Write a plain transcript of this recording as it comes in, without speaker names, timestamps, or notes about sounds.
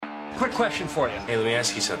Quick question for you. Hey, let me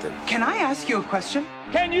ask you something. Can I ask you a question?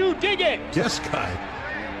 Can you dig it? Yes, guy.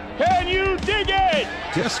 Can you dig it?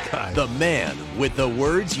 Yes, guy. The man with the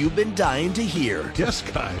words you've been dying to hear. Yes,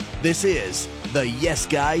 guy. This is the Yes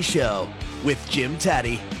Guy Show with Jim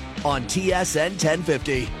Tatti on TSN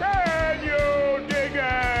 1050. Can you dig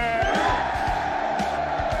it?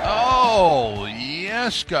 Oh,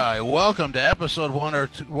 yes, guy. Welcome to episode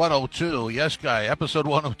 102. Yes, guy. Episode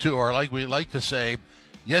 102, or like we like to say,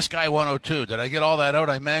 Yes, guy 102. Did I get all that out?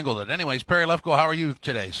 I mangled it. Anyways, Perry Lefko, how are you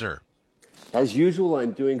today, sir? As usual,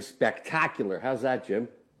 I'm doing spectacular. How's that, Jim?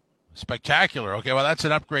 Spectacular. Okay, well, that's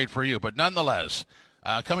an upgrade for you. But nonetheless,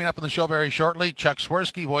 coming up on the show very shortly, Chuck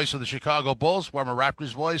Swirsky, voice of the Chicago Bulls, former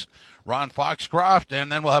Raptors voice, Ron Foxcroft,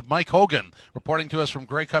 and then we'll have Mike Hogan reporting to us from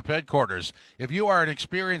Grey Cup headquarters. If you are an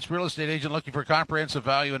experienced real estate agent looking for comprehensive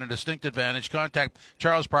value and a distinct advantage, contact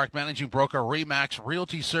Charles Park Managing Broker RE/MAX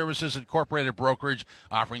Realty Services Incorporated Brokerage,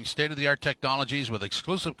 offering state-of-the-art technologies with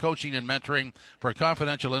exclusive coaching and mentoring. For a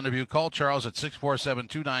confidential interview, call Charles at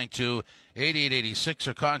 647-292-8886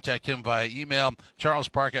 or contact him via email,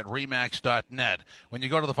 charlespark@remax.net. When you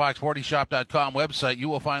go to the fox40shop.com website, you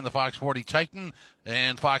will find the Fox 40 Titan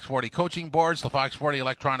and Fox 40 coaching boards, the Fox 40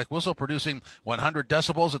 electronic whistle producing 100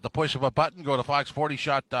 decibels at the push of a button. Go to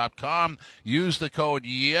fox40shop.com. Use the code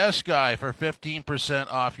YESGUY for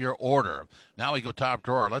 15% off your order. Now we go top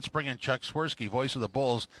drawer. Let's bring in Chuck Swirsky, voice of the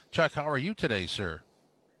Bulls. Chuck, how are you today, sir?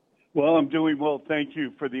 Well, I'm doing well. Thank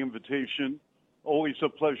you for the invitation. Always a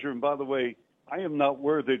pleasure. And by the way, I am not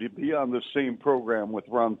worthy to be on the same program with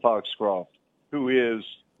Ron Foxcroft, who is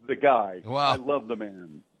the guy. Wow. I love the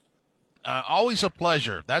man. Always a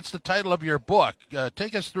pleasure. That's the title of your book.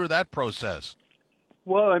 Take us through that process.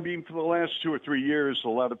 Well, I mean, for the last 2 or 3 years, a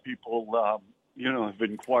lot of people, have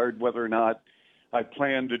inquired whether or not I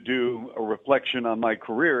plan to do a reflection on my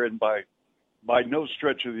career. And by no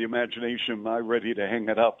stretch of the imagination am I ready to hang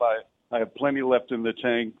it up. I have plenty left in the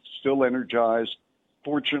tank, still energized.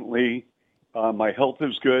 Fortunately, my health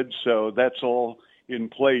is good, so that's all in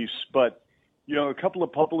place. But a couple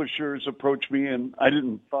of publishers approached me, and I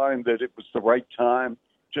didn't find that it was the right time,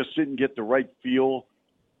 just didn't get the right feel.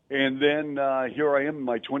 And then here I am in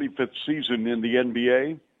my 25th season in the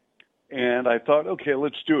NBA, and I thought, okay,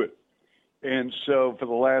 let's do it. And so for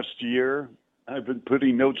the last year, I've been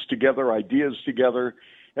putting notes together, ideas together.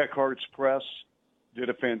 Eckhart's Press did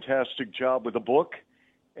a fantastic job with the book,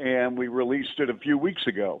 and we released it a few weeks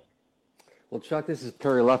ago. Well, Chuck, this is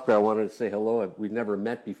Perry Lefko. I wanted to say hello. We've never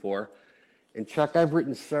met before. And Chuck, I've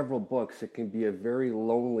written several books. It can be a very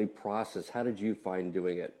lonely process. How did you find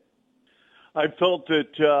doing it? I felt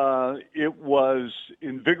that it was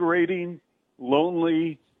invigorating,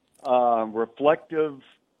 lonely, reflective,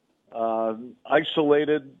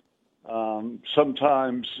 isolated.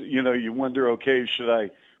 Sometimes, you wonder, okay, should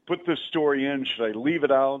I put this story in? Should I leave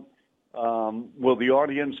it out? Will the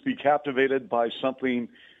audience be captivated by something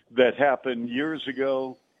that happened years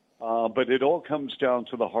ago? But it all comes down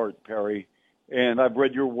to the heart, Perry. And I've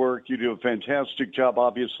read your work. You do a fantastic job,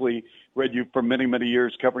 obviously. Read you for many, many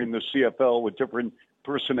years covering the CFL with different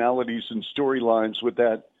personalities and storylines with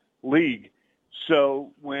that league.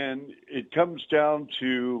 So when it comes down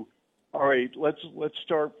to, all right, let's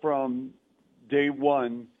start from day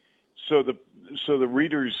one so the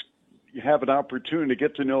readers have an opportunity to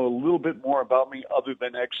get to know a little bit more about me other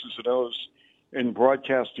than X's and O's in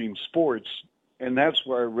broadcasting sports. And that's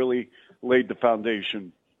where I really laid the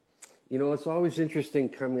foundation. It's always interesting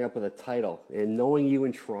coming up with a title. And knowing you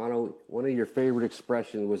in Toronto, one of your favorite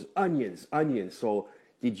expressions was onions, onions. So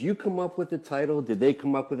did you come up with the title? Did they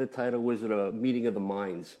come up with the title? Was it a meeting of the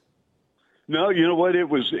minds? No, you know what? It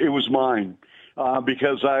was mine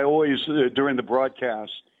because I always, during the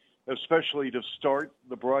broadcast, especially to start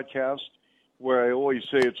the broadcast, where I always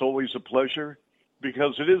say it's always a pleasure,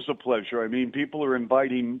 because it is a pleasure. I mean, people are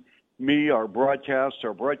inviting me, our broadcast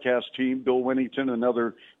team, Bill Winnington,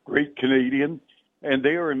 another great Canadian, and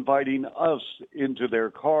they are inviting us into their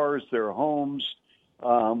cars, their homes,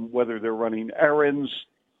 whether they're running errands,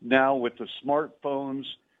 now with the smartphones,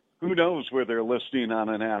 who knows where they're listening on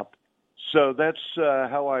an app. So that's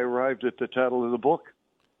how I arrived at the title of the book.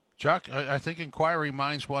 Chuck, I think inquiring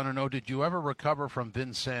minds want to know, did you ever recover from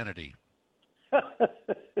Vinsanity?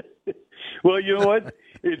 Well, you know what?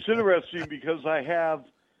 It's interesting because I have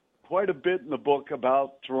quite a bit in the book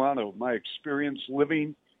about Toronto, my experience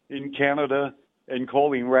living in Canada and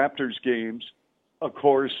calling Raptors games. Of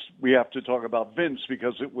course, we have to talk about Vince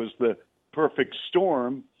because it was the perfect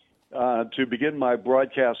storm to begin my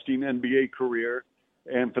broadcasting NBA career,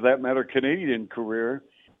 and for that matter, Canadian career,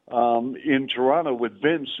 in Toronto with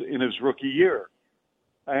Vince in his rookie year.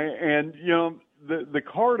 And, the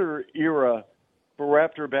Carter era for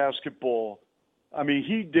Raptor basketball, I mean,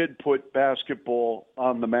 he did put basketball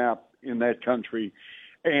on the map in that country.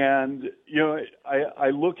 And, I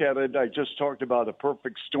look at it, I just talked about a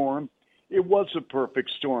perfect storm. It was a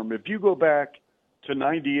perfect storm. If you go back to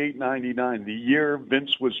 98, 99, the year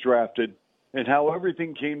Vince was drafted, and how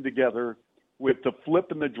everything came together with the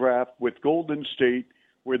flip in the draft with Golden State,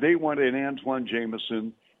 where they wanted Antoine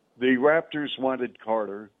Jameson, the Raptors wanted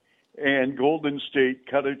Carter, and Golden State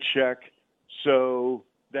cut a check so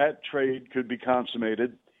that trade could be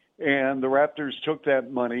consummated. And the Raptors took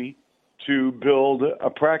that money to build a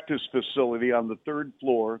practice facility on the third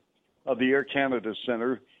floor of the Air Canada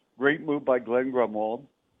Center. Great move by Glenn Grunwald.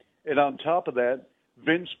 And on top of that,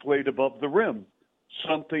 Vince played above the rim,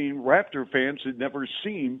 something Raptor fans had never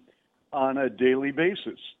seen on a daily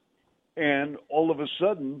basis. And all of a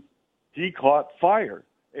sudden, he caught fire.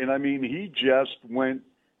 And I mean, he just went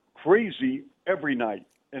crazy every night.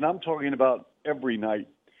 And I'm talking about every night.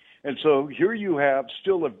 And so here you have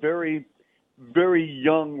still a very, very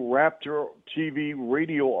young Raptor TV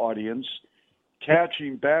radio audience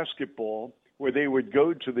catching basketball, where they would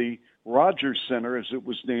go to the Rogers Center, as it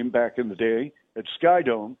was named back in the day, at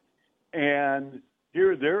Skydome. And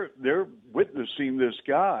here they're witnessing this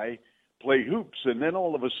guy play hoops. And then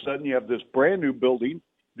all of a sudden you have this brand new building,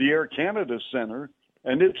 the Air Canada Center,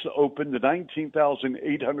 and it's open to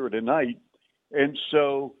 19,800 a night. And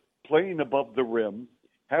so playing above the rim,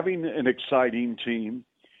 having an exciting team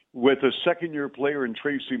with a second-year player in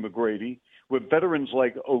Tracy McGrady, with veterans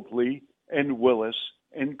like Oakley and Willis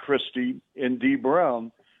and Christie and Dee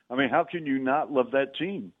Brown. I mean, how can you not love that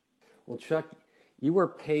team? Well, Chuck, you were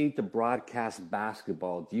paid to broadcast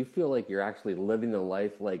basketball. Do you feel like you're actually living the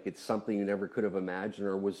life like it's something you never could have imagined,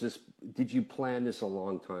 or did you plan this a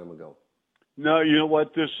long time ago? No, you know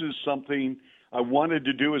what? This is something I wanted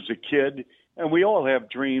to do as a kid, and we all have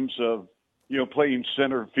dreams of, playing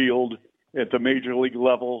center field at the major league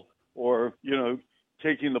level, or,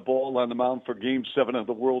 taking the ball on the mound for Game 7 of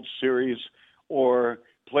the World Series, or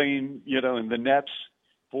playing, in the nets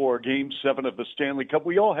for Game 7 of the Stanley Cup.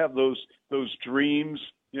 We all have those dreams.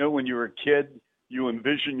 When you're a kid, you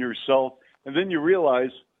envision yourself, and then you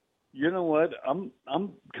realize, you know what? I'm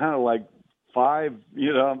kind of like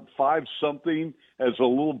I'm 5 something as a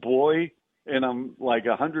little boy, and I'm like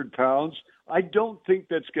 100 pounds. I don't think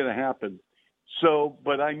that's going to happen. So,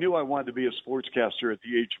 but I knew I wanted to be a sportscaster at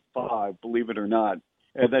the age of 5, believe it or not.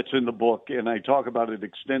 And that's in the book. And I talk about it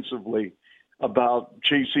extensively, about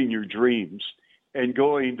chasing your dreams and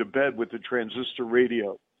going to bed with a transistor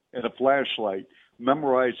radio and a flashlight,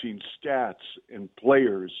 memorizing stats and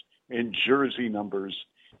players and jersey numbers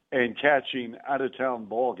and catching out-of-town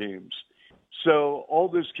ball games. So all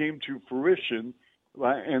this came to fruition,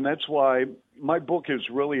 and that's why my book is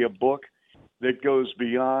really a book that goes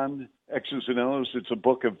beyond X's and O's. It's a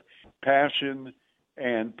book of passion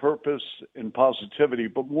and purpose and positivity,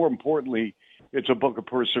 but more importantly, it's a book of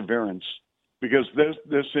perseverance, because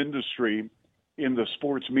this industry in the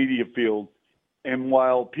sports media field, and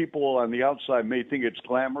while people on the outside may think it's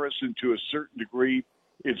glamorous, and to a certain degree,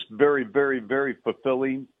 it's very, very, very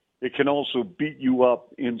fulfilling, it can also beat you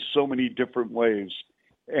up in so many different ways.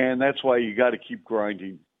 And that's why you got to keep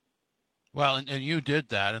grinding. Well, and you did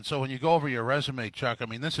that, and so when you go over your resume, Chuck, I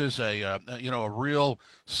mean, this is a real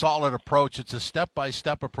solid approach. It's a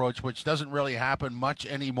step-by-step approach, which doesn't really happen much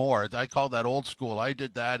anymore. I call that old school. I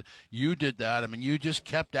did that. You did that. I mean, you just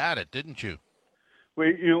kept at it, didn't you? Well,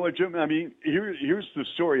 you know what, Jim? I mean, here's the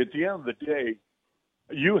story. At the end of the day,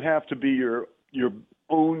 you have to be your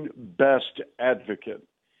own best advocate,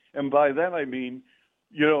 and by that I mean,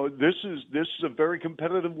 this is a very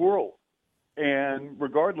competitive world. And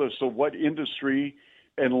regardless of what industry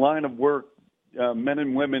and line of work men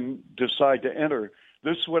and women decide to enter,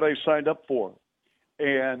 this is what I signed up for.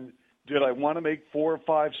 And did I want to make 4 or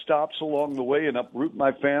 5 stops along the way and uproot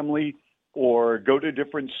my family or go to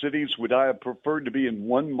different cities? Would I have preferred to be in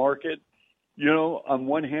one market? On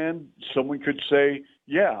one hand, someone could say,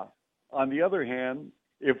 yeah. On the other hand,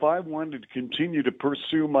 if I wanted to continue to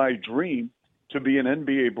pursue my dream to be an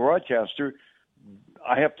NBA broadcaster,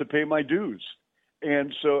 I have to pay my dues.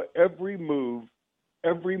 And so every move,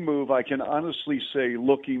 I can honestly say,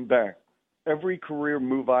 looking back, every career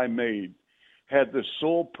move I made had the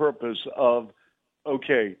sole purpose of,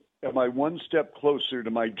 okay, am I one step closer to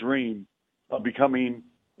my dream of becoming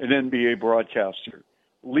an NBA broadcaster?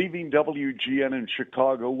 Leaving WGN in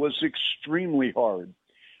Chicago was extremely hard.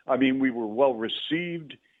 I mean, we were well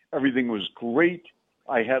received. Everything was great.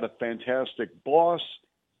 I had a fantastic boss.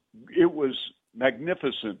 It was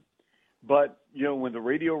magnificent. But, when the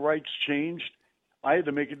radio rights changed, I had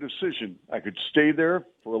to make a decision. I could stay there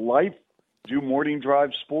for life, do morning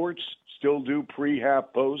drive sports, still do pre,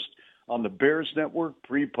 half, post on the Bears network,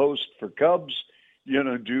 pre-post for Cubs,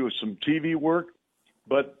 do some TV work.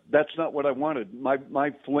 But that's not what I wanted.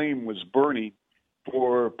 My flame was burning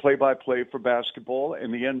for play-by-play for basketball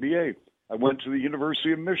and the NBA. I went to the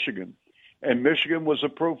University of Michigan, and Michigan was a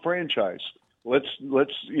pro franchise. Let's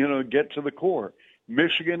get to the core.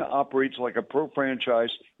 Michigan operates like a pro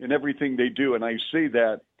franchise in everything they do, and I say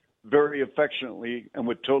that very affectionately and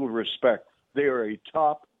with total respect. They are a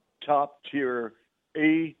top tier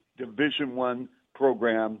A Division I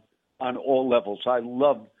program on all levels. I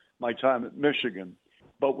loved my time at Michigan.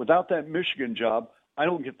 But without that Michigan job, I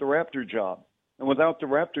don't get the Raptor job. And without the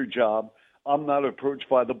Raptor job, I'm not approached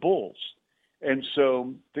by the Bulls. And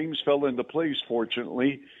so things fell into place,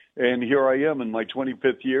 fortunately. And here I am in my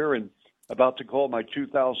 25th year and about to call my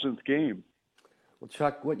 2000th game. Well,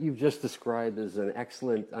 Chuck, what you've just described is an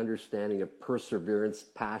excellent understanding of perseverance,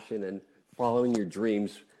 passion, and following your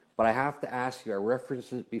dreams. But I have to ask you, I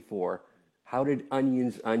referenced it before, how did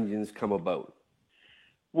Onions come about?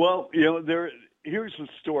 Well, here's the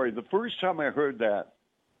story. The first time I heard that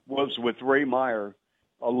was with Ray Meyer,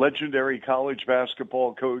 a legendary college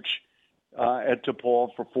basketball coach at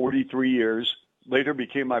DePaul for 43 years, later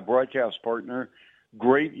became my broadcast partner.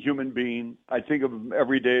 Great human being. I think of him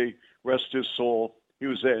every day, rest his soul. He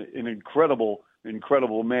was an incredible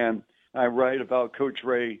man. I write about Coach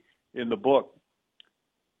Ray in the book.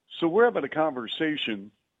 So we're having a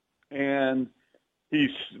conversation, and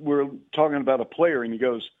we're talking about a player, and he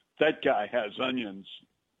goes, "That guy has onions."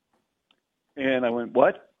 And I went,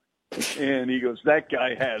 "What?" And he goes, "That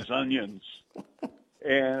guy has onions."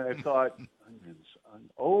 And I thought, onions.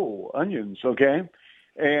 Oh, onions, okay.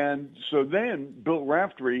 And so then Bill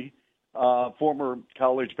Raftery, former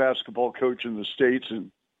college basketball coach in the States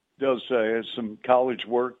and does some college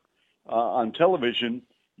work on television,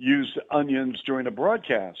 used onions during a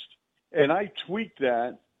broadcast. And I tweaked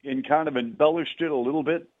that and kind of embellished it a little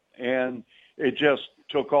bit, and it just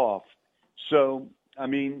took off. So, I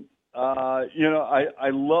mean, I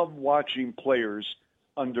love watching players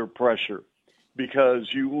under pressure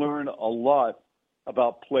because you learn a lot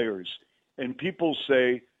about players. And people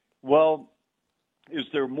say, well, is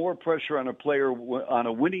there more pressure on a player on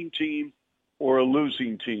a winning team or a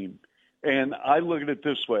losing team? And I look at it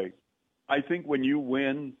this way. I think when you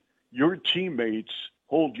win, your teammates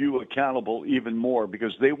hold you accountable even more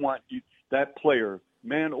because they want you, that player,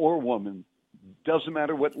 man or woman, doesn't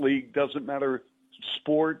matter what league, doesn't matter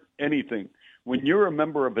sport, anything. When you're a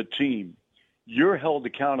member of a team, you're held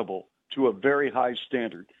accountable to a very high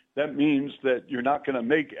standard. That means that you're not going to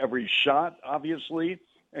make every shot, obviously,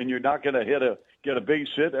 and you're not going to get a base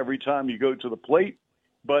hit every time you go to the plate,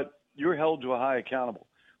 but you're held to a high accountable.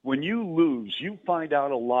 When you lose, you find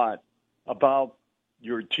out a lot about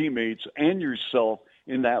your teammates and yourself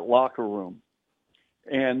in that locker room.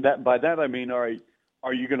 And by that I mean, all right,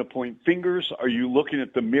 are you going to point fingers? Are you looking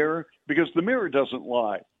at the mirror? Because the mirror doesn't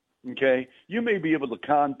lie, okay? You may be able to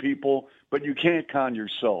con people, but you can't con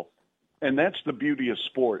yourself. And that's the beauty of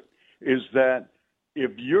sport, is that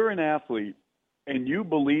if you're an athlete and you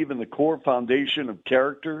believe in the core foundation of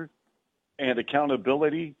character and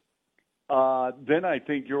accountability, then I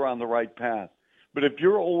think you're on the right path. But if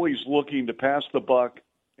you're always looking to pass the buck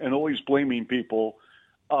and always blaming people,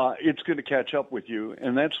 it's going to catch up with you.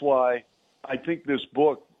 And that's why I think this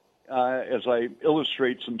book, as I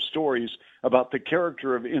illustrate some stories about the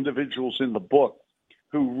character of individuals in the book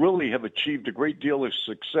who really have achieved a great deal of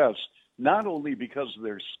success, not only because of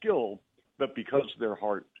their skill, but because of their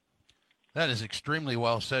heart. That is extremely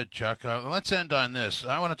well said, Chuck. Let's end on this.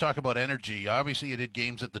 I want to talk about energy. Obviously, you did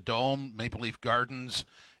games at the Dome, Maple Leaf Gardens,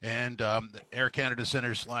 and Air Canada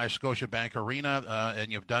Centre / Scotiabank Arena,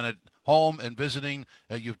 and you've done it home and visiting.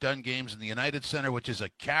 You've done games in the United Center, which is a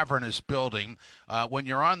cavernous building. When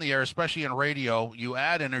you're on the air, especially in radio, you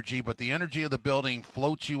add energy, but the energy of the building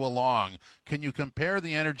floats you along. Can you compare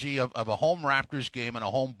the energy of a home Raptors game and a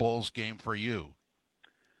home Bulls game for you?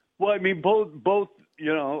 Well, I mean, both.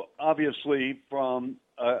 Obviously from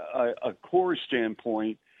a core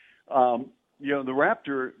standpoint, the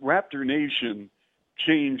Raptor Nation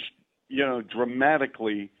changed,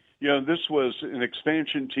 dramatically. This was an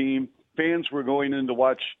expansion team. Fans were going in to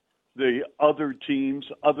watch the other teams,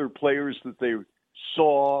 other players that they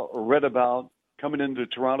saw or read about coming into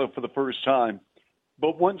Toronto for the first time.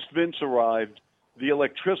 But once Vince arrived, the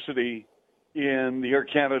electricity in the Air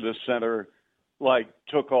Canada Centre,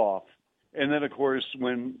 took off. And then, of course,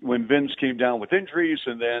 when Vince came down with injuries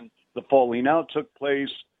and then the falling out took place,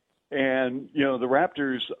 and, the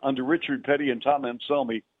Raptors under Richard Petty and Tom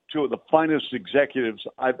Anselmi two of the finest executives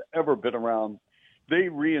I've ever been around. They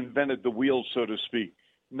reinvented the wheel, so to speak,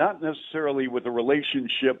 not necessarily with a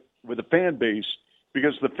relationship with the fan base,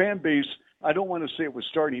 because the fan base, I don't want to say it was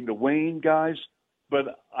starting to wane, guys,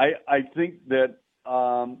 but I think that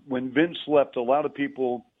when Vince left, a lot of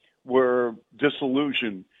people were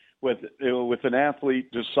disillusioned with an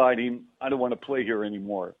athlete deciding, I don't want to play here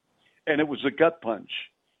anymore. And it was a gut punch.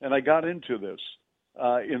 And I got into this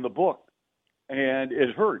in the book, and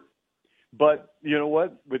it hurt. But you know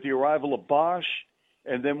what? With the arrival of Bosch,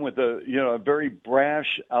 and then with a very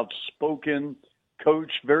brash, outspoken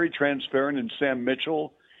coach, very transparent, and Sam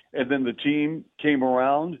Mitchell, and then the team came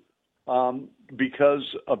around because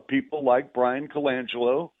of people like Brian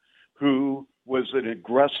Colangelo, who was an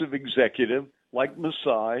aggressive executive like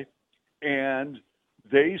Masai, and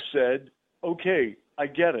they said, okay, I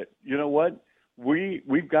get it. You know what?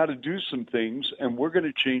 We've got to do some things, and we're going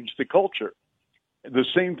to change the culture. The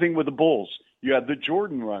same thing with the Bulls. You had the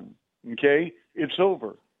Jordan run, okay? It's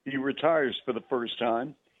over. He retires for the first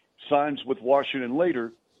time, signs with Washington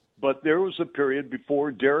later, but there was a period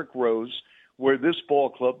before Derrick Rose where this ball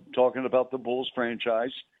club, talking about the Bulls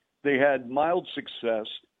franchise, they had mild success,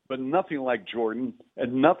 but nothing like Jordan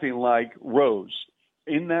and nothing like Rose.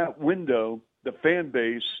 In that window, the fan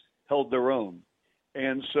base held their own.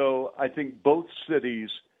 And so I think both cities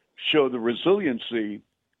show the resiliency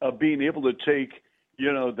of being able to take,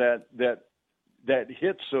 that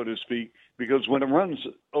hit, so to speak, because when it runs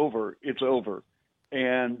over, it's over.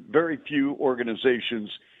 And very few organizations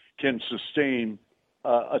can sustain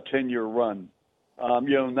a 10-year run.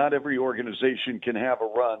 Not every organization can have a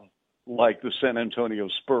run like the San Antonio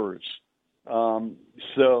Spurs.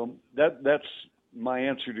 So that's my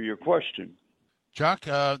answer to your question. Chuck,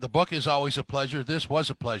 the book is always a pleasure. This was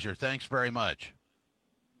a pleasure. Thanks very much.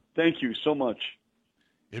 Thank you so much.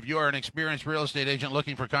 If you are an experienced real estate agent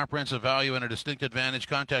looking for comprehensive value and a distinct advantage,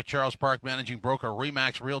 contact Charles Park Managing Broker,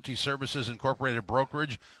 RE/MAX Realty Services Incorporated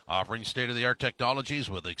Brokerage, offering state-of-the-art technologies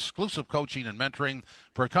with exclusive coaching and mentoring.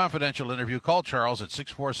 For a confidential interview, call Charles at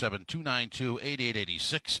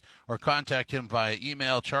 647-292-8886 or contact him via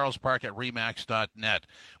email, charlespark@remax.net.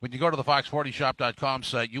 When you go to the fox40shop.com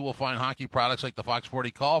site, you will find hockey products like the Fox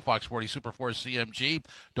 40 Call, Fox 40 Superforce CMG.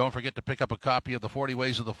 Don't forget to pick up a copy of The 40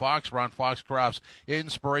 Ways of the Fox, Ron Foxcroft's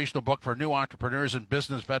inspirational book for new entrepreneurs and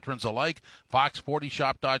business veterans alike.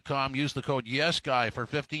 Fox40shop.com. Use the code YesGuy for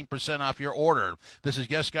 15% off your order. This is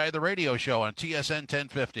Yes Guy, the radio show on TSN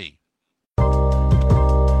 1050.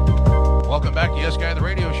 Welcome back to Yes Guy, the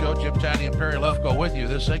radio show. Jim, Tatti, and Perry Lefko with you.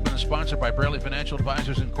 This segment is sponsored by Braley Financial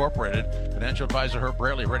Advisors Incorporated. Financial advisor Herb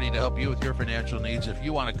Braley, ready to help you with your financial needs. If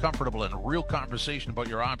you want a comfortable and real conversation about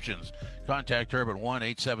your options, contact Herb at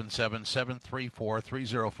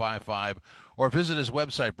 1-877-734-3055 or visit his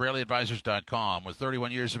website, BraleyAdvisors.com. With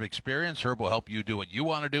 31 years of experience, Herb will help you do what you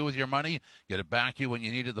want to do with your money, get it back to you when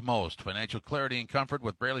you need it the most. Financial clarity and comfort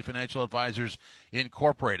with Braley Financial Advisors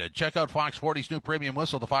Incorporated. Check out Fox 40's new premium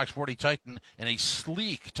whistle, the Fox 40 Titan, in a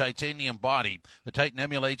sleek titanium body. The Titan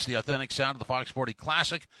emulates the authentic sound of the Fox 40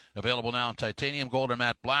 Classic, available now in titanium, gold, and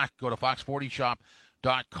matte black. Go to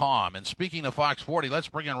fox40shop.com. And speaking of Fox 40, let's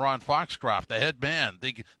bring in Ron Foxcroft, the head man,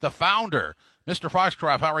 the founder. Mr.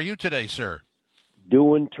 Foxcroft, how are you today, sir?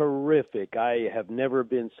 Doing terrific. I have never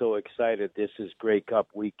been so excited. This is Grey Cup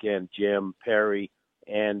weekend, Jim, Perry,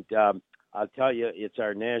 and I'll tell you, it's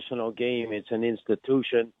our national game. It's an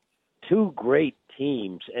institution. Two great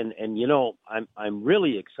teams, and I'm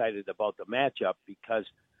really excited about the matchup because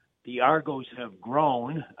the Argos have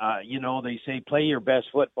grown. They say play your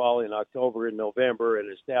best football in October and November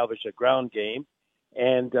and establish a ground game.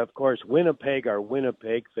 And, of course, Winnipeg,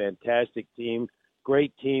 fantastic team,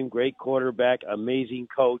 great quarterback, amazing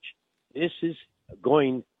coach. This is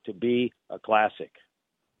going to be a classic.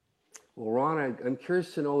 Well, Ron, I'm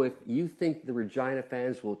curious to know if you think the Regina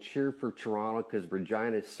fans will cheer for Toronto because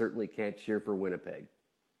Regina certainly can't cheer for Winnipeg.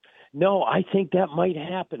 No, I think that might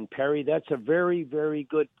happen, Perry. That's a very, very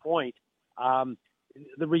good point. The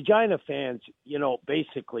Regina fans,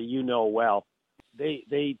 basically, well,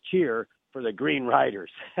 they cheer for the Green Riders.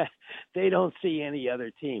 They don't see any other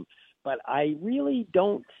team. But I really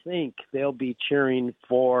don't think they'll be cheering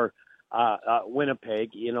for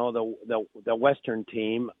Winnipeg, the Western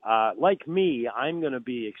team. Like me, I'm going to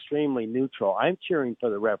be extremely neutral. I'm cheering for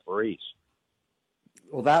the referees.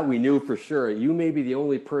 Well, that we knew for sure. You may be the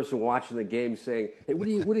only person watching the game saying, hey, what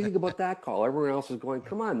do you think about that call? Everyone else is going,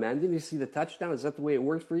 come on, man, didn't you see the touchdown? Is that the way it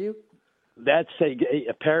works for you?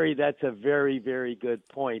 Perry, that's a very, very good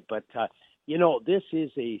point. But, this is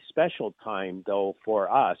a special time, though,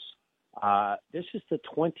 for us. This is the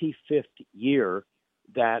 25th year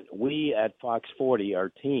that we at Fox 40, our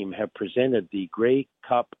team, have presented the Grey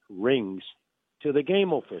Cup rings to the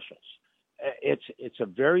game officials. It's a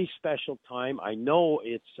very special time. I know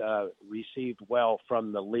it's received well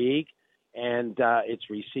from the league, and it's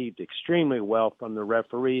received extremely well from the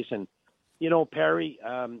referees. And, you know, Perry,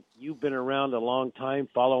 you've been around a long time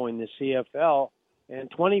following the CFL, and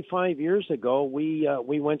 25 years ago, we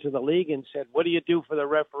went to the league and said, what do you do for the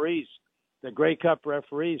referees, the Grey Cup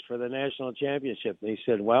referees for the national championship? And they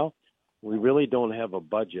said, well, we really don't have a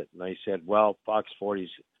budget. And I said, well, Fox 40's,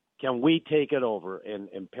 can we take it over?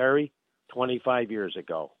 And Perry, 25 years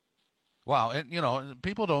ago. Wow, and, you know,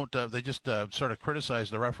 people don't, they just sort of criticize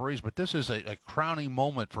the referees, but this is a crowning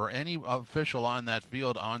moment for any official on that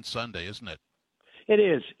field on Sunday, isn't it? It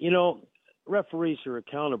is. You know, referees are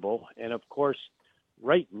accountable, and of course,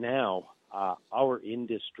 right now, our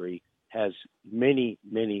industry has many,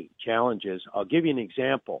 many challenges. I'll give you an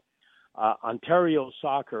example. Ontario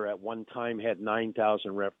Soccer at one time had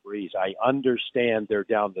 9,000 referees. I understand they're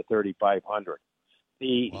down to 3,500.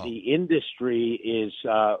 The industry is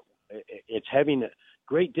it's having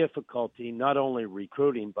great difficulty not only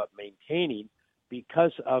recruiting but maintaining,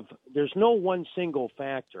 because of there's no one single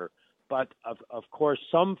factor, but of course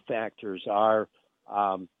some factors are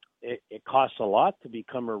it costs a lot to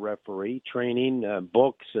become a referee, training,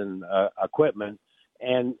 books, and equipment.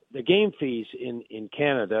 And the game fees in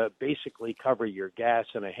Canada basically cover your gas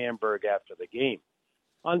and a hamburger after the game.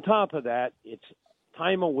 On top of that, it's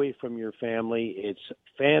time away from your family. It's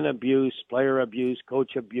fan abuse, player abuse,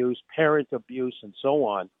 coach abuse, parent abuse, and so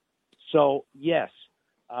on. So, yes,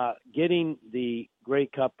 getting the Grey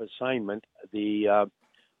Cup assignment, the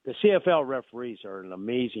CFL referees are an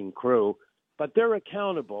amazing crew, but they're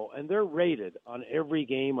accountable and they're rated on every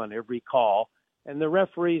game, on every call, and the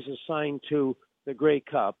referees assigned to the Grey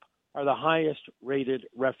Cup are the highest rated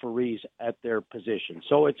referees at their position.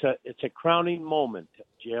 So it's a crowning moment,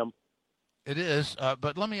 Jim. It is,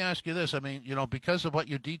 but let me ask you this. I mean, you know, because of what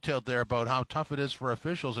you detailed there about how tough it is for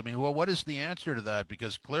officials, I mean, well, what is the answer to that?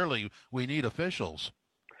 Because clearly we need officials.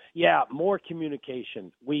 Yeah, more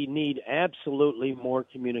communication. We need absolutely more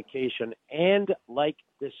communication. And like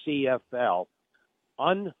the CFL,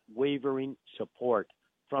 unwavering support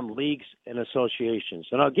from leagues and associations.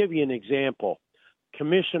 And I'll give you an example.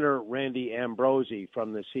 Commissioner Randy Ambrosi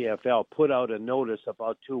from the CFL put out a notice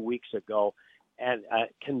about 2 weeks ago and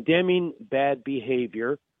condemning bad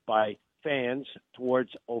behavior by fans towards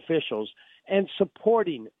officials and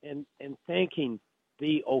supporting and thanking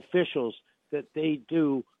the officials that they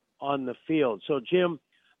do on the field. So, Jim,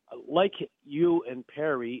 like you and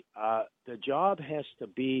Perry, the job has to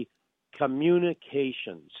be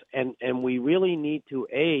communications, and we really need to,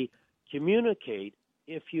 communicate.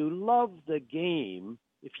 If you love the game,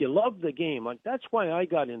 like that's why I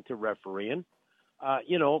got into refereeing.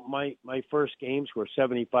 You know, my first games were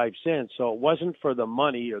 75 cents, so it wasn't for the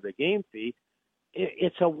money or the game fee.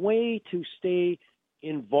 It's a way to stay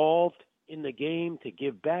involved in the game, to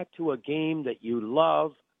give back to a game that you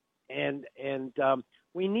love, and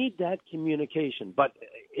we need that communication. But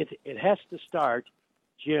it has to start,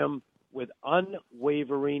 Jim, with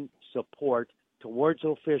unwavering support towards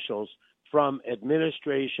officials from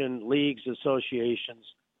administration, leagues, associations,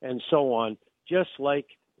 and so on, just like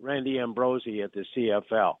Randy Ambrosi at the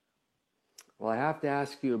CFL. Well, I have to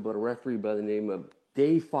ask you about a referee by the name of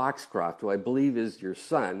Dave Foxcroft, who I believe is your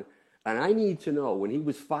son. And I need to know, when he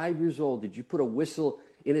was 5 years old, did you put a whistle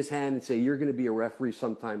in his hand and say, you're going to be a referee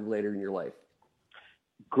sometime later in your life?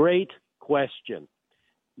 Great question.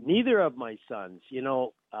 Neither of my sons. You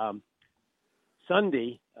know,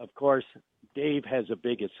 Sunday, of course, Dave has a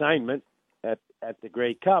big assignment at the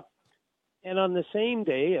Grey Cup. And on the same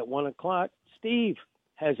day at 1 o'clock, Steve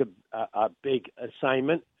has a big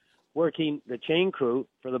assignment working the chain crew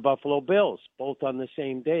for the Buffalo Bills, both on the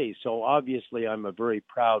same day. So obviously I'm a very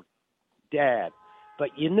proud dad. But,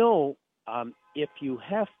 you know, if you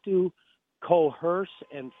have to coerce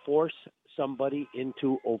and force somebody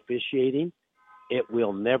into officiating, it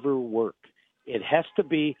will never work. It has to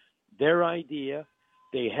be their idea.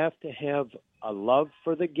 They have to have a love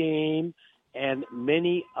for the game and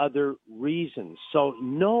many other reasons. So,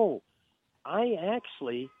 no, I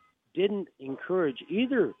actually didn't encourage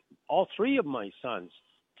all three of my sons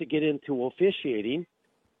to get into officiating.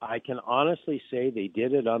 I can honestly say they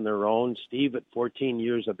did it on their own. Steve at 14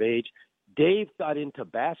 years of age. Dave got into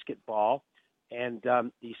basketball and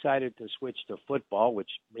decided to switch to football, which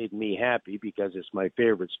made me happy because it's my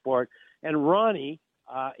favorite sport. And Ronnie,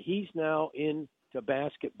 he's now into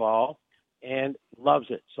basketball and loves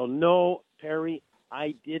it. So no, Perry,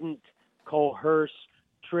 I didn't coerce,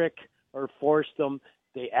 trick, or force them.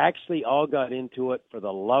 They actually all got into it for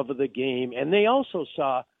the love of the game, and they also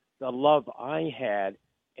saw the love I had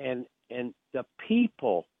and the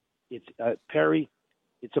people. It's Perry.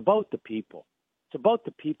 It's about the people. It's about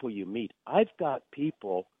the people you meet. I've got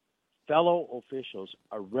people, fellow officials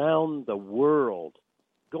around the world,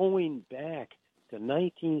 going back to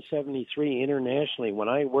 1973 internationally when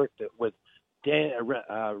I worked with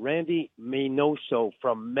Randy Menoso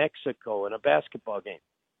from Mexico in a basketball game.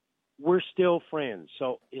 We're still friends.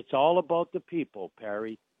 So it's all about the people,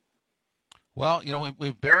 Perry. Well,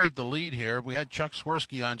 we've buried the lead here. We had Chuck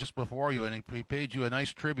Swirsky on just before you, and he paid you a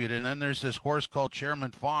nice tribute. And then there's this horse called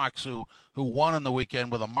Chairman Fox who won on the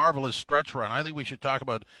weekend with a marvelous stretch run. I think we should talk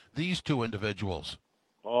about these two individuals.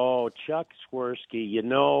 Oh, Chuck Swirsky,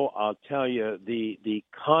 I'll tell you, the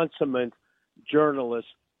consummate journalist,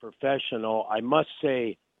 professional, I must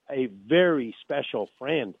say, a very special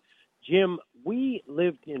friend. Jim, we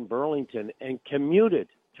lived in Burlington and commuted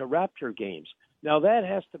to Raptor games. Now, that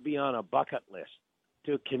has to be on a bucket list,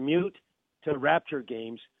 to commute to Raptor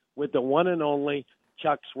games with the one and only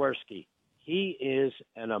Chuck Swirsky. He is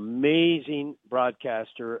an amazing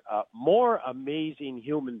broadcaster, more amazing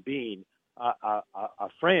human being, a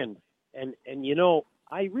friend. And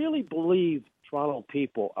I really believe Toronto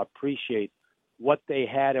people appreciate what they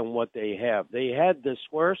had and what they have. They had the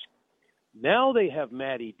Swirsky. Now they have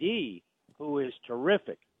Matty D, who is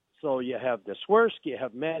terrific. So you have the Swirsky, you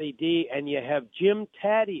have Matty D, and you have Jim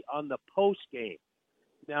Tatti on the post game.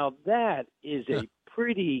 Now that is a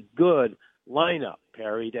pretty good lineup,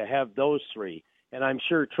 Perry, to have those three, and I'm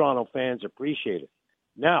sure Toronto fans appreciate it.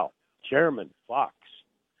 Now, Chairman Fox,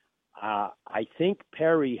 I think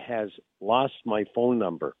Perry has lost my phone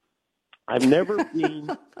number. I've never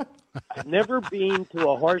been to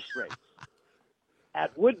a horse race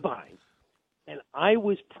at Woodbine, and I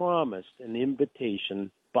was promised an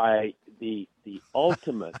invitation by the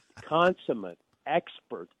ultimate, consummate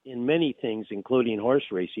expert in many things, including horse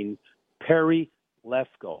racing, Perry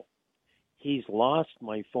Lefko. He's lost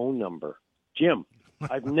my phone number. Jim,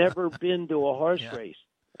 I've never been to a horse race.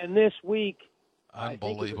 And this week, I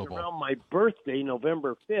think it was around my birthday,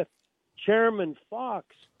 November 5th, Chairman Fox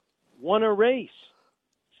won a race.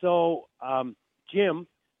 So, Jim,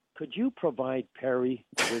 could you provide Perry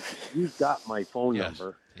with, you've got my phone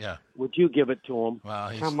number. Yeah. Would you give it to him?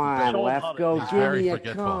 Well, come on, Lefko, give me a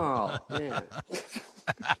call. Yeah.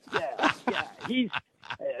 He's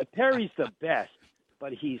Perry's the best,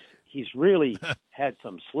 but he's really had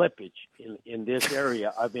some slippage in this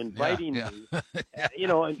area. I've been inviting him,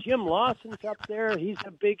 and Jim Lawson's up there. He's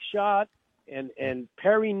a big shot, and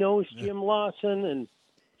Perry knows Jim Lawson, and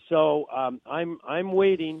so I'm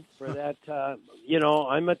waiting for that.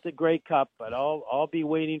 I'm at the Grey Cup, but I'll be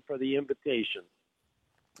waiting for the invitation.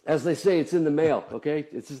 As they say, it's in the mail, okay?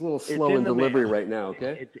 It's just a little slow in delivery right now,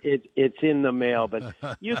 okay? It's in the mail, but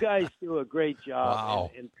you guys do a great job. Wow.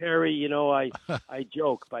 And Perry, I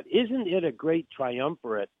joke, but isn't it a great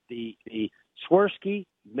triumvirate? The Swirsky,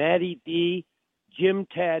 Matty D, Jim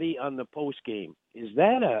Tatti on the post game. Is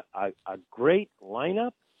that a great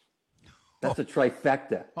lineup? That's a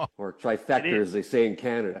trifecta, or trifecta, as they say in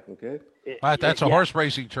Canada, okay? That's a horse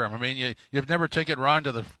racing term. I mean, you've never taken Ron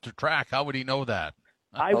to the track. How would he know that?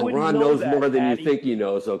 Ron knows more than you think he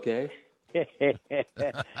knows, okay?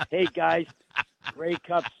 Hey, guys, Grey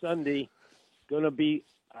Cup Sunday. Going to be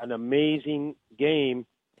an amazing game.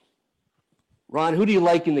 Ron, who do you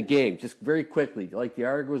like in the game? Just very quickly. Do you like the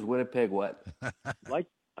Argos, Winnipeg, what? I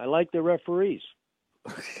like the referees.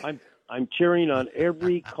 I'm cheering on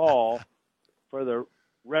every call for the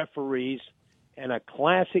referees, and a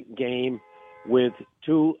classic game with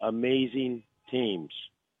two amazing teams.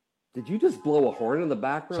 Did you just blow a horn in the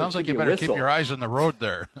background? Sounds like you better keep your eyes on the road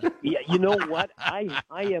there. Yeah, you know what? I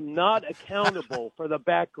am not accountable for the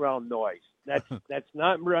background noise. That's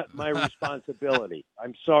not my responsibility.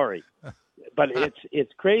 I'm sorry, but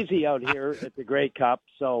it's crazy out here at the Grey Cup.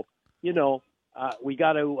 So we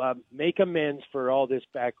got to make amends for all this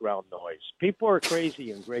background noise. People are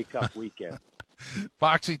crazy in Grey Cup weekend.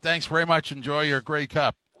 Foxy, thanks very much. Enjoy your Grey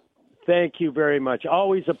Cup. Thank you very much.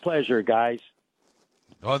 Always a pleasure, guys.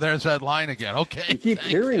 Oh, there's that line again. Okay. You keep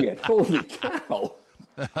hearing it. Holy cow.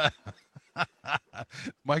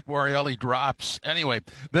 Mike Morreale drops. Anyway,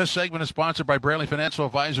 this segment is sponsored by Braley Financial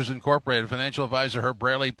Advisors Incorporated. Financial advisor Herb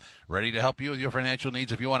Braley, ready to help you with your financial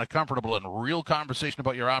needs. If you want a comfortable and real conversation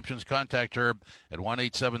about your options, contact Herb at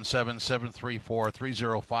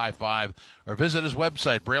 1-877-734-3055 or visit his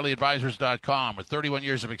website, BraleyAdvisors.com. With 31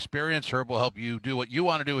 years of experience, Herb will help you do what you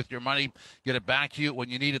want to do with your money, get it back to you when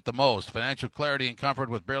you need it the most. Financial clarity and comfort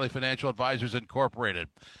with Braley Financial Advisors Incorporated.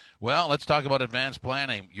 Well, let's talk about advanced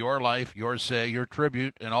planning. Your life, your say, your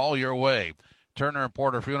tribute, and all your way. Turner and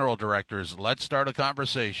Porter Funeral Directors. Let's start a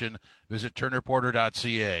conversation. Visit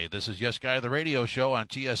turnerporter.ca. This is Yes Guy, the radio show on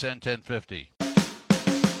TSN 1050.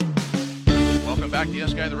 Welcome back to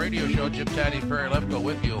Yes Guy, the radio show. Jim, Tatti, and Perry Lefko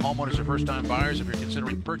with you. Homeowners or first-time buyers, if you're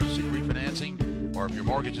considering purchasing, refinancing, or if your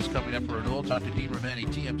mortgage is coming up for renewal, talk to Dean Romani,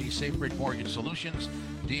 TMD SafeBridge Mortgage Solutions.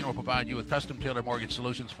 Dean will provide you with custom-tailored mortgage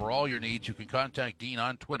solutions for all your needs. You can contact Dean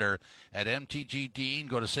on Twitter at MTGDean.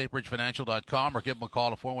 Go to safebridgefinancial.com or give him a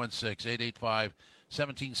call at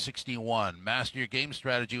 416-885-1761. Master your game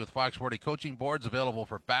strategy with Fox 40 coaching boards available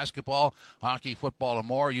for basketball, hockey, football, and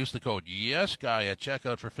more. Use the code YesGuy at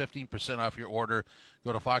checkout for 15% off your order.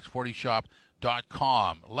 Go to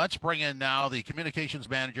fox40shop.com. Let's bring in now the communications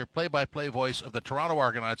manager, play-by-play voice of the Toronto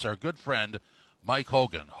Argonauts, our good friend, Mike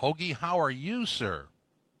Hogan. Hoagie, how are you, sir?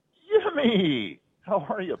 Jimmy, how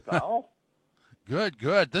are you, pal? Good,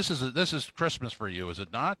 good. This is Christmas for you, is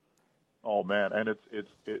it not? Oh man, and it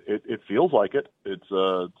feels like it. It's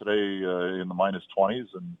today in the minus 20s,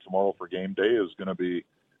 and tomorrow for game day is going to be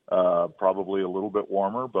probably a little bit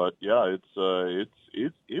warmer. But yeah, it's a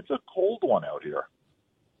cold one out here.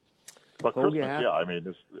 But Christmas, yeah. I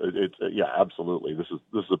mean, it's absolutely. This is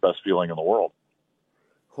the best feeling in the world.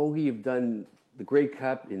 Hoagie, you've done the Grey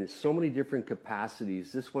Cup in so many different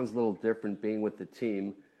capacities. This one's a little different, being with the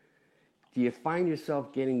team. Do you find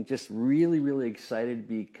yourself getting just really, really excited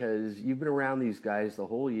because you've been around these guys the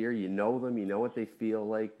whole year? You know them, you know what they feel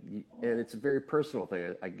like, and it's a very personal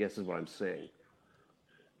thing, I guess is what I'm saying.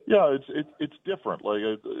 Yeah, it's different. Like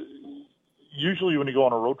usually when you go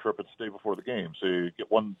on a road trip, it's the day before the game. So you get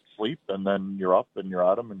one sleep, and then you're up and you're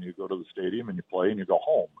at them, and you go to the stadium and you play and you go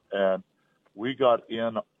home. And we got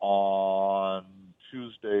in on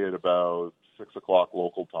Tuesday at about 6 o'clock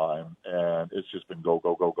local time, and it's just been go,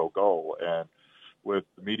 go, go, go, go. And with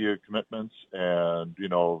the media commitments and, you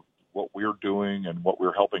know, what we're doing and what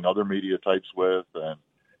we're helping other media types with, and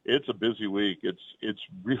it's a busy week. It's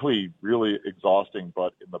really, really exhausting,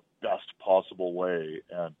 but in the best possible way.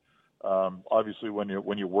 And obviously when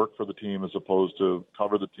you work for the team as opposed to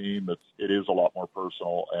cover the team, it is a lot more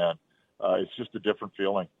personal, and it's just a different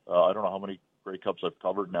feeling. I don't know how many Grey Cups I've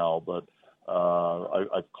covered now, but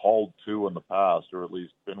I've called 2 in the past, or at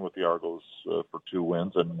least been with the Argos for 2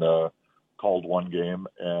 wins, and called 1 game,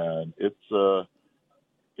 and it's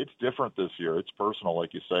different this year. It's personal,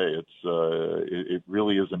 like you say. It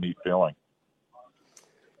really is a neat feeling.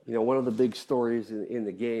 You know, one of the big stories in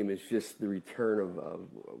the game is just the return of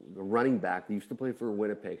the running back that used to play for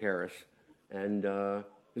Winnipeg, Harris, and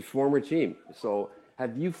his former team. So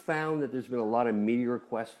have you found that there's been a lot of media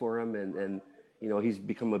requests for him, and you know, he's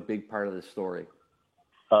become a big part of the story?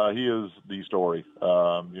 He is the story.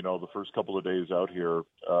 You know, the first couple of days out here,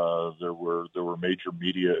 there were major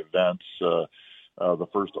media events. The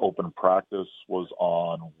first open practice was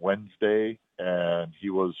on Wednesday, and he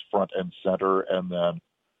was front and center. And then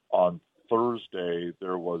on Thursday,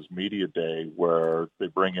 there was media day, where they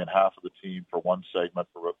bring in half of the team for one segment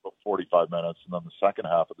for about 45 minutes, and then the second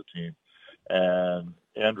half of the team. And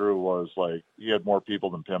Andrew was like, he had more people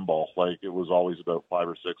than pinball. Like, it was always about 5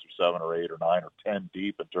 or 6 or 7 or 8 or 9 or 10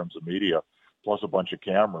 deep in terms of media, plus a bunch of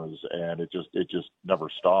cameras, and it just never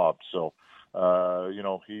stopped. So, you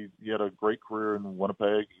know, he had a great career in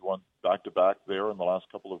Winnipeg. He won back-to-back there in the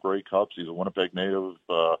last couple of Grey Cups. He's a Winnipeg native,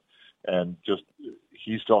 and just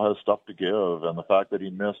he still has stuff to give. And the fact that he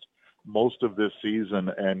missed most of this season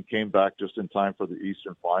and came back just in time for the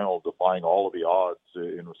Eastern Final, defying all of the odds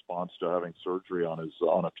in response to having surgery on a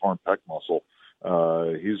torn pec muscle.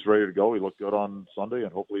 He's ready to go. He looked good on Sunday,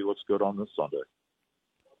 and hopefully he looks good on this Sunday.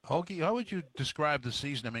 Hoagie, how would you describe the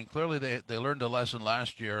season? I mean, clearly they learned a lesson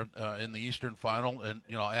last year in the Eastern Final, and,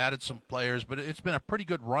 you know, added some players, but it's been a pretty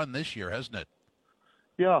good run this year, hasn't it?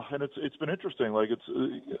 Yeah, and it's been interesting. Like, it's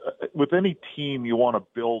with any team, you want to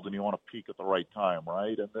build and you want to peak at the right time,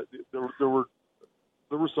 right? And there were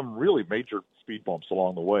some really major speed bumps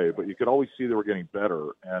along the way, but you could always see they were getting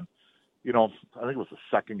better. And, you know, I think it was the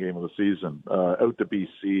second game of the season out to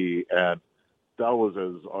BC, and that was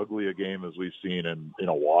as ugly a game as we've seen in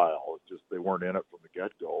a while. It's just they weren't in it from the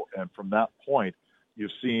get-go. And from that point,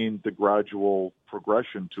 you've seen the gradual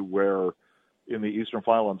progression to where in the Eastern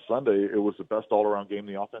Final on Sunday, it was the best all-around game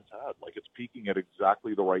the offense had. Like, it's peaking at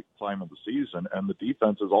exactly the right time of the season, and the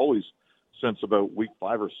defense is always, since about week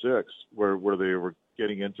 5 or 6, where they were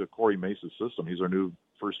getting into Corey Mace's system. He's our new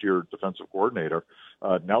first-year defensive coordinator.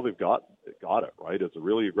 Now they've got it, right? It's a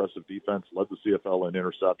really aggressive defense, led the CFL in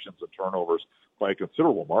interceptions and turnovers by a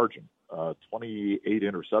considerable margin. 28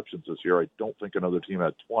 interceptions this year. I don't think another team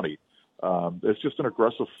had 20. It's just an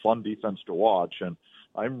aggressive, fun defense to watch, and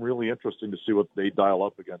I'm really interested to see what they dial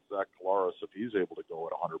up against Zach Collaros if he's able to go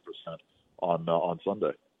at 100% on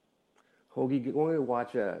Sunday. Hoagie, going to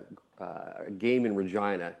watch a game in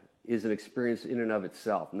Regina is an experience in and of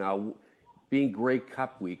itself. Now, being Grey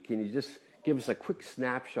Cup week, can you just give us a quick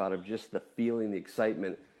snapshot of just the feeling, the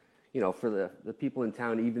excitement, for the people in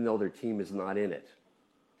town, even though their team is not in it?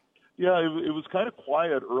 Yeah, it was kind of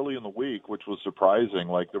quiet early in the week, which was surprising.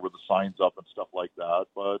 Like, there were the signs up and stuff like that.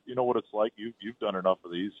 But you know what it's like? You've done enough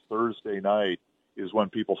of these. Thursday night is when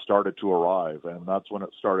people started to arrive, and that's when it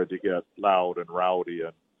started to get loud and rowdy.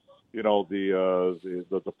 And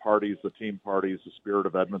the parties, the team parties, the Spirit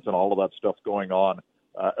of Edmonton, all of that stuff going on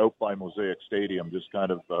out by Mosaic Stadium, just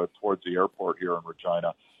kind of towards the airport here in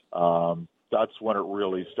Regina. That's when it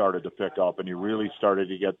really started to pick up, and you really started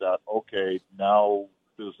to get that, okay, now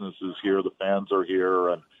business is here, the fans are here,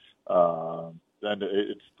 and then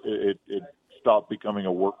it stopped becoming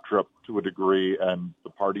a work trip to a degree, and the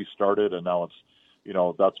party started, and now it's,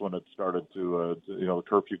 that's when it started to, the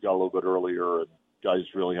curfew got a little bit earlier, and guys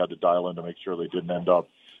really had to dial in to make sure they didn't end up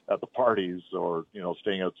at the parties or,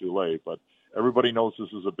 staying out too late. But everybody knows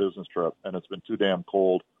this is a business trip, and it's been too damn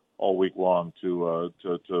cold all week long to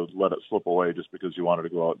let it slip away just because you wanted to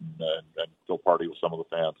go out and go party with some of the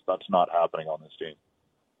fans. That's not happening on this team.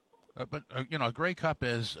 But Grey Cup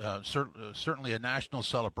is certainly a national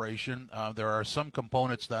celebration. There are some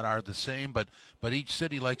components that are the same, but each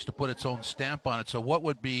city likes to put its own stamp on it. So what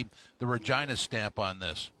would be the Regina stamp on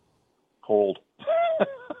this? Cold.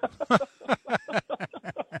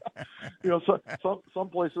 Some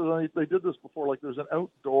places, they did this before. Like, there's an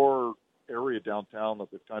outdoor area downtown that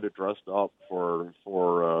they've kind of dressed up for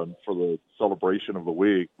the celebration of the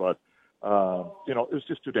week, but it's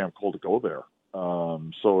just too damn cold to go there.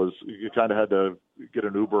 So you kind of had to get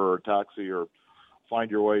an Uber or a taxi or find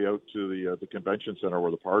your way out to the convention center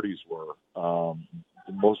where the parties were. For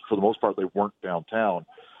the most part, they weren't downtown.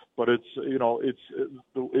 But it's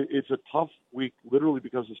a tough week, literally,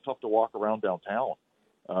 because it's tough to walk around downtown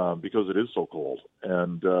because it is so cold.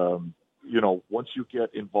 And once you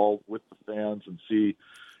get involved with the fans and see,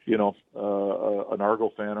 an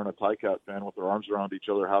Argo fan and a Ticat fan with their arms around each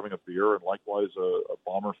other having a beer, and likewise a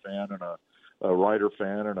Bomber fan and a Rider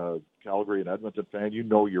fan and a Calgary and Edmonton fan,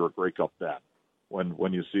 you're a Grey Cup fan.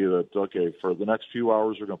 When you see that, okay, for the next few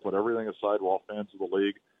hours, we're going to put everything aside, we're all fans of the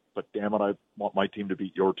league, but damn it, I want my team to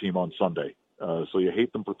beat your team on Sunday. So you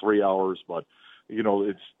hate them for 3 hours, but,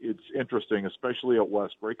 it's interesting, especially out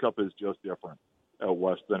west. Grey Cup is just different out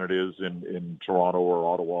west than it is in Toronto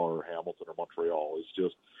or Ottawa or Hamilton or Montreal.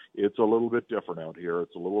 It's a little bit different out here.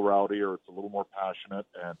 It's a little rowdier. It's a little more passionate.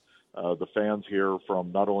 And the fans here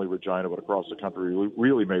from not only Regina but across the country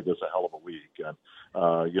really made this a hell of a week. And,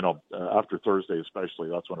 after Thursday especially,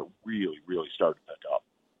 that's when it really, really started to pick up.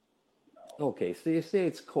 Okay, so you say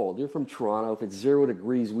it's cold. You're from Toronto. If it's 0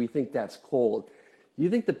 degrees, we think that's cold. Do you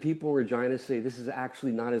think the people in Regina say this is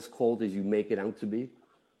actually not as cold as you make it out to be?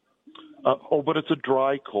 But it's a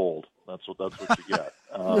dry cold. That's what you get.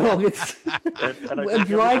 No, it's a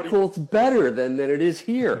dry cold's better than it is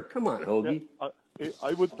here. Come on, Hoagie. Yeah,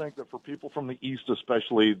 I would think that for people from the East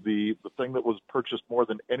especially, the thing that was purchased more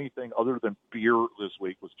than anything other than beer this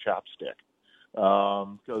week was chapstick.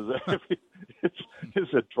 Because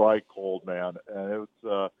it's a dry cold, man. And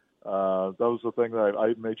that was the thing that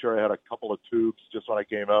I made sure I had a couple of tubes just when I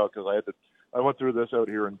came out, because I went through this out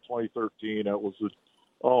here in 2013. It was,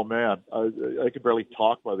 oh man, I could barely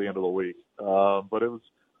talk by the end of the week. But it was,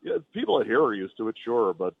 people out here are used to it,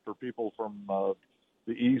 sure. But for people from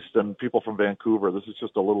the East and people from Vancouver, this is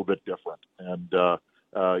just a little bit different. And,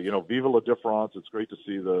 Viva la Difference. It's great to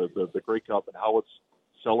see the Grey Cup and how it's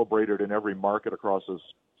celebrated in every market across this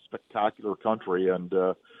spectacular country. And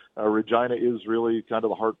Regina is really kind of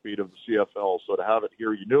the heartbeat of the CFL. So to have it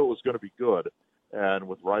here, you knew it was going to be good. And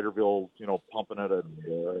with Riderville, pumping it,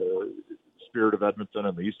 and Spirit of Edmonton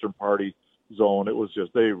and the Eastern Party zone, it was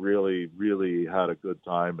just, they really, really had a good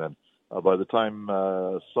time. And by the time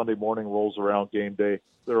Sunday morning rolls around, game day,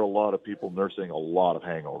 there are a lot of people nursing a lot of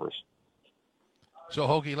hangovers. So,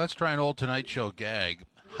 Hoagie, let's try an old Tonight Show gag.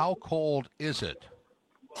 How cold is it?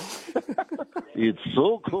 It's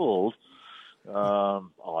so cold.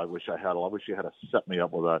 I wish you had set me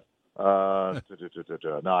up with that.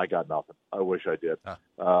 No, I got nothing. I wish I did.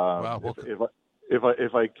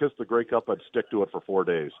 If I kissed the Grey Cup, I'd stick to it for 4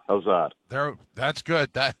 days. How's that? That's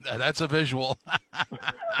good. That's a visual.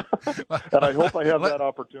 And I hope I have that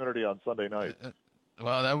opportunity on Sunday night.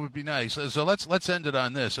 Well, that would be nice. So let's end it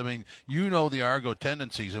on this. I mean, the Argo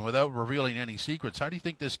tendencies, and without revealing any secrets, how do you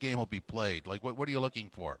think this game will be played? Like, what are you looking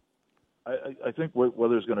for? I think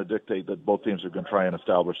weather's going to dictate that both teams are going to try and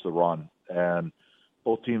establish the run. And,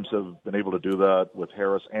 both teams have been able to do that with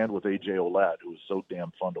Harris and with AJ Olette, who is so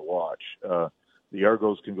damn fun to watch. The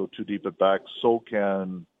Argos can go too deep at back, so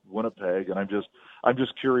can Winnipeg, and I'm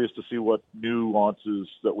just curious to see what nuances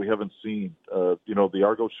that we haven't seen. The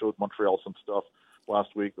Argos showed Montreal some stuff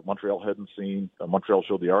last week that Montreal hadn't seen. Montreal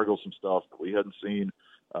showed the Argos some stuff that we hadn't seen.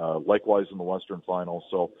 Likewise in the Western Final.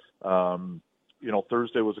 So,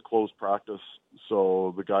 Thursday was a closed practice,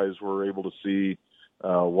 so the guys were able to see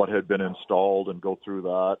what had been installed and go through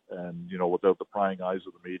that, and without the prying eyes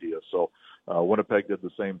of the media. So Winnipeg did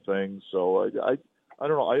the same thing. So I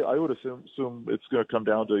don't know. I would assume it's going to come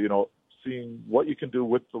down to seeing what you can do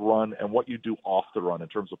with the run and what you do off the run in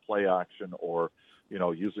terms of play action, or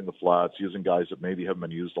using the flats, using guys that maybe haven't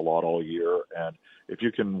been used a lot all year. And if you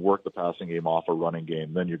can work the passing game off a running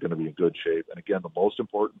game, then you're going to be in good shape. And again, the most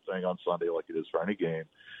important thing on Sunday, like it is for any game,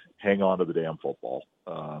 hang on to the damn football.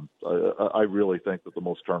 I really think that the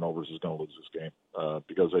most turnovers is going to lose this game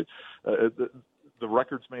because the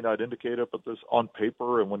records may not indicate it, but this on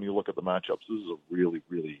paper and when you look at the matchups, this is a really,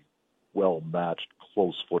 really well-matched,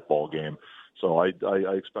 close football game. So I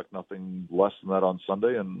expect nothing less than that on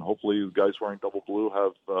Sunday, and hopefully the guys wearing double blue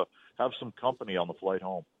have some company on the flight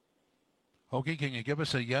home. Hoagie, can you give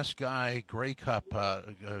us a yes guy Grey Cup? A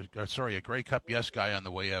Grey Cup yes guy on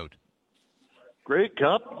the way out. Grey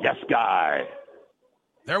Cup, yes guy.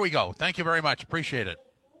 There we go. Thank you very much. Appreciate it.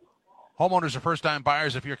 Homeowners are first-time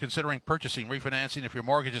buyers. If you're considering purchasing, refinancing, if your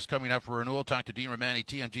mortgage is coming up for renewal, talk to Dean Romani,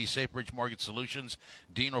 TMG SafeBridge Mortgage Solutions.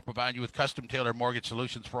 Dean will provide you with custom-tailored mortgage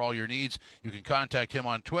solutions for all your needs. You can contact him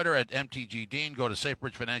on Twitter at MTGDean. Go to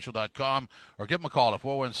safebridgefinancial.com or give him a call at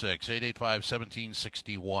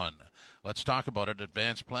 416-885-1761. Let's talk about it.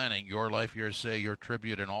 Advanced planning, your life, your say, your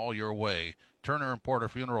tribute, and all your way. Turner and Porter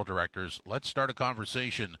Funeral Directors. Let's start a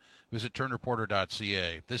conversation. Visit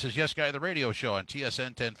turnerporter.ca. This is Yes Guy, the radio show on TSN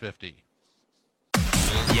 1050.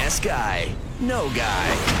 Yes Guy, No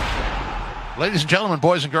Guy. Ladies and gentlemen,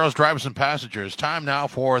 boys and girls, drivers and passengers, time now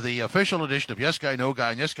for the official edition of Yes Guy, No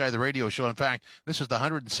Guy, and Yes Guy, the radio show. In fact, this is the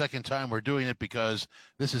 102nd time we're doing it because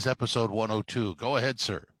this is episode 102. Go ahead,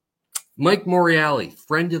 sir. Mike Morreale,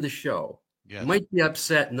 friend of the show, Yes. might be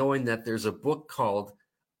upset knowing that there's a book called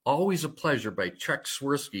Always a Pleasure by Chuck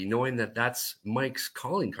Swirsky, knowing that that's Mike's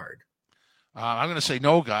calling card. I'm going to say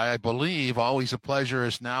no, guy. I believe Always a Pleasure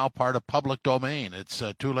is now part of public domain. It's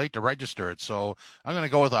too late to register it. So I'm going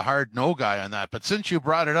to go with a hard no, guy on that. But since you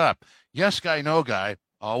brought it up, yes, guy, no, guy,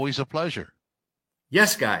 always a pleasure.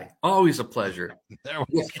 Yes, guy, always a pleasure. There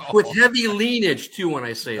we go. With heavy leanage, too, when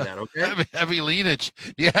I say that, okay? Heavy leanage.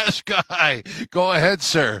 Yes, guy. Go ahead,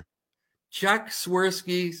 sir. Chuck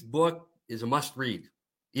Swirsky's book is a must-read,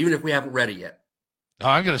 even if we haven't read it yet. Oh,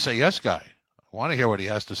 I'm going to say yes, guy. I want to hear what he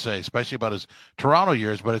has to say, especially about his Toronto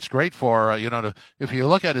years. But it's great for if you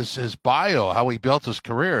look at his bio, how he built his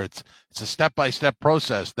career. It's a step-by-step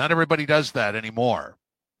process. Not everybody does that anymore.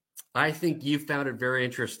 I think you found it very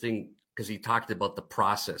interesting because he talked about the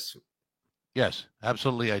process. Yes,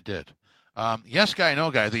 absolutely, I did. Yes, guy, no,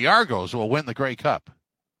 guy. The Argos will win the Grey Cup.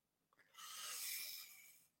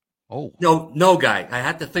 Oh no, guy. I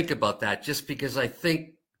had to think about that just because I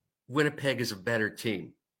think Winnipeg is a better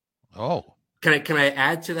team. Oh. Can I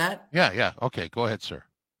add to that? Yeah. Okay, go ahead, sir.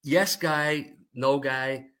 Yes, guy, no,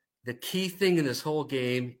 guy. The key thing in this whole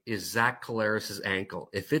game is Zach Collaros'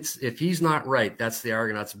 ankle. If he's not right, that's the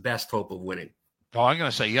Argonauts' best hope of winning. Oh, I'm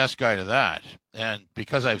going to say yes, guy, to that. And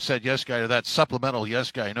because I've said yes, guy, to that supplemental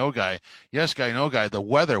yes, guy, no, guy. Yes, guy, no, guy. The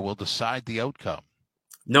weather will decide the outcome.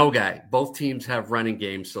 No, guy. Both teams have running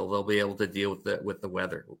games, so they'll be able to deal with the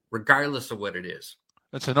weather, regardless of what it is.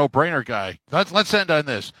 That's a no-brainer, guy. Let's end on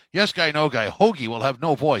this. Yes, guy, no, guy. Hoagie will have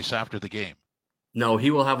no voice after the game. No,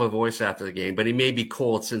 he will have a voice after the game, but he may be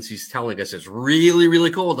cold since he's telling us it's really,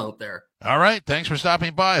 really cold out there. All right. Thanks for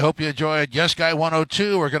stopping by. Hope you enjoyed Yes Guy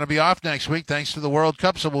 102. We're going to be off next week thanks to the World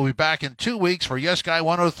Cup, so we'll be back in 2 weeks for Yes Guy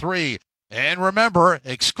 103. And remember,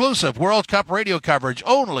 exclusive World Cup radio coverage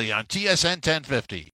only on TSN 1050.